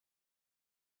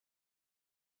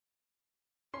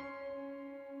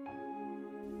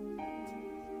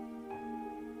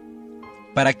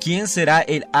¿Para quién será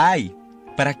el ay?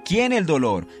 ¿Para quién el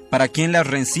dolor? ¿Para quién las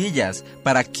rencillas?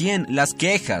 ¿Para quién las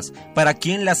quejas? ¿Para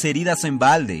quién las heridas en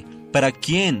balde? ¿Para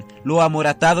quién lo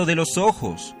amoratado de los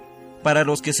ojos? Para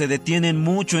los que se detienen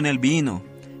mucho en el vino,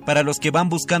 para los que van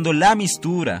buscando la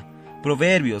mistura.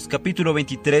 Proverbios capítulo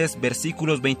 23,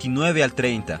 versículos 29 al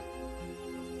 30.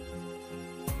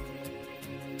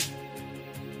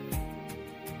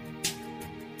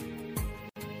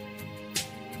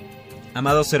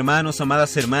 Amados hermanos,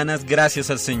 amadas hermanas, gracias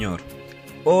al Señor.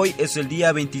 Hoy es el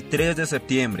día 23 de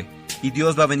septiembre y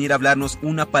Dios va a venir a hablarnos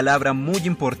una palabra muy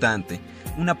importante,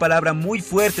 una palabra muy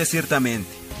fuerte ciertamente.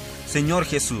 Señor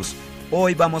Jesús,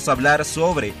 hoy vamos a hablar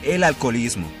sobre el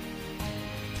alcoholismo.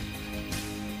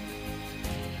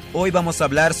 Hoy vamos a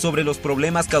hablar sobre los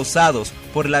problemas causados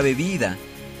por la bebida.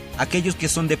 Aquellos que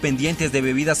son dependientes de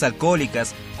bebidas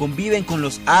alcohólicas conviven con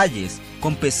los ayes,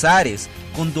 con pesares,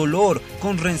 con dolor,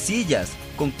 con rencillas,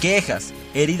 con quejas,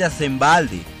 heridas en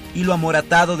balde y lo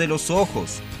amoratado de los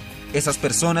ojos. Esas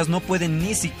personas no pueden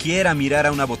ni siquiera mirar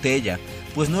a una botella,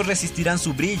 pues no resistirán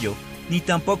su brillo, ni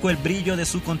tampoco el brillo de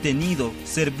su contenido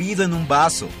servido en un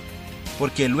vaso,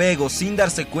 porque luego, sin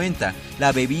darse cuenta,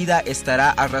 la bebida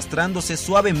estará arrastrándose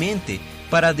suavemente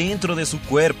para dentro de su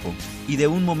cuerpo, y de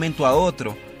un momento a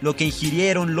otro, lo que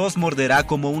ingirieron los morderá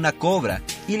como una cobra,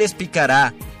 y les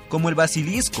picará, como el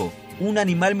basilisco, un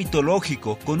animal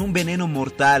mitológico con un veneno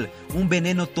mortal, un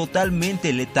veneno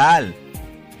totalmente letal.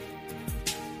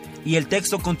 Y el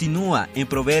texto continúa en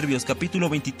Proverbios capítulo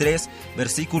 23,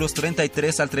 versículos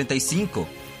 33 al 35.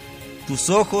 Tus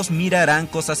ojos mirarán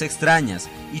cosas extrañas,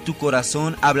 y tu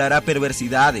corazón hablará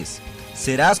perversidades.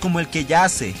 Serás como el que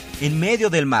yace en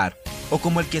medio del mar, o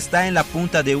como el que está en la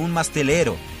punta de un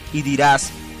mastelero, y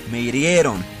dirás, me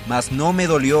hirieron, mas no me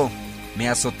dolió, me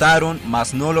azotaron,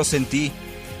 mas no lo sentí.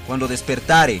 Cuando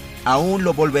despertare, aún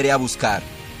lo volveré a buscar.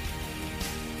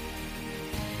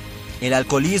 El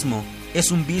alcoholismo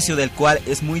es un vicio del cual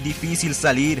es muy difícil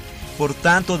salir. Por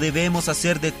tanto, debemos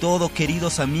hacer de todo,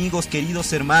 queridos amigos,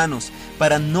 queridos hermanos,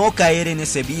 para no caer en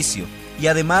ese vicio. Y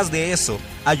además de eso,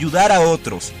 ayudar a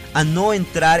otros a no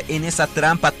entrar en esa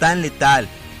trampa tan letal.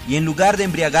 Y en lugar de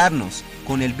embriagarnos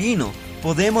con el vino,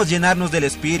 podemos llenarnos del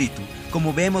Espíritu,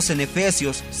 como vemos en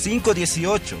Efesios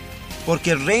 5:18.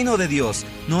 Porque el reino de Dios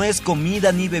no es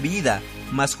comida ni bebida,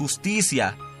 mas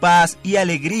justicia, paz y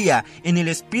alegría en el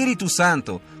Espíritu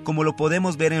Santo, como lo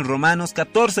podemos ver en Romanos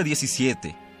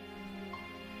 14:17.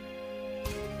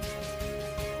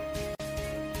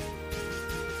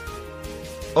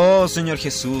 Oh Señor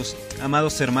Jesús,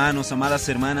 amados hermanos, amadas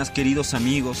hermanas, queridos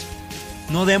amigos,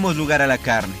 no demos lugar a la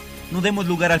carne, no demos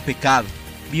lugar al pecado.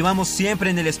 Vivamos siempre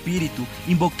en el Espíritu,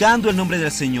 invocando el nombre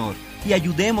del Señor, y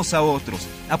ayudemos a otros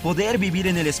a poder vivir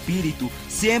en el Espíritu,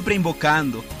 siempre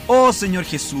invocando, oh Señor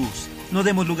Jesús. No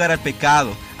demos lugar al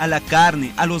pecado, a la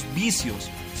carne, a los vicios.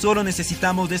 Solo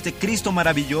necesitamos de este Cristo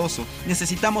maravilloso,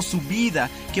 necesitamos su vida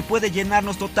que puede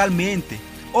llenarnos totalmente.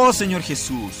 Oh Señor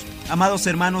Jesús, amados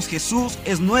hermanos, Jesús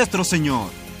es nuestro Señor.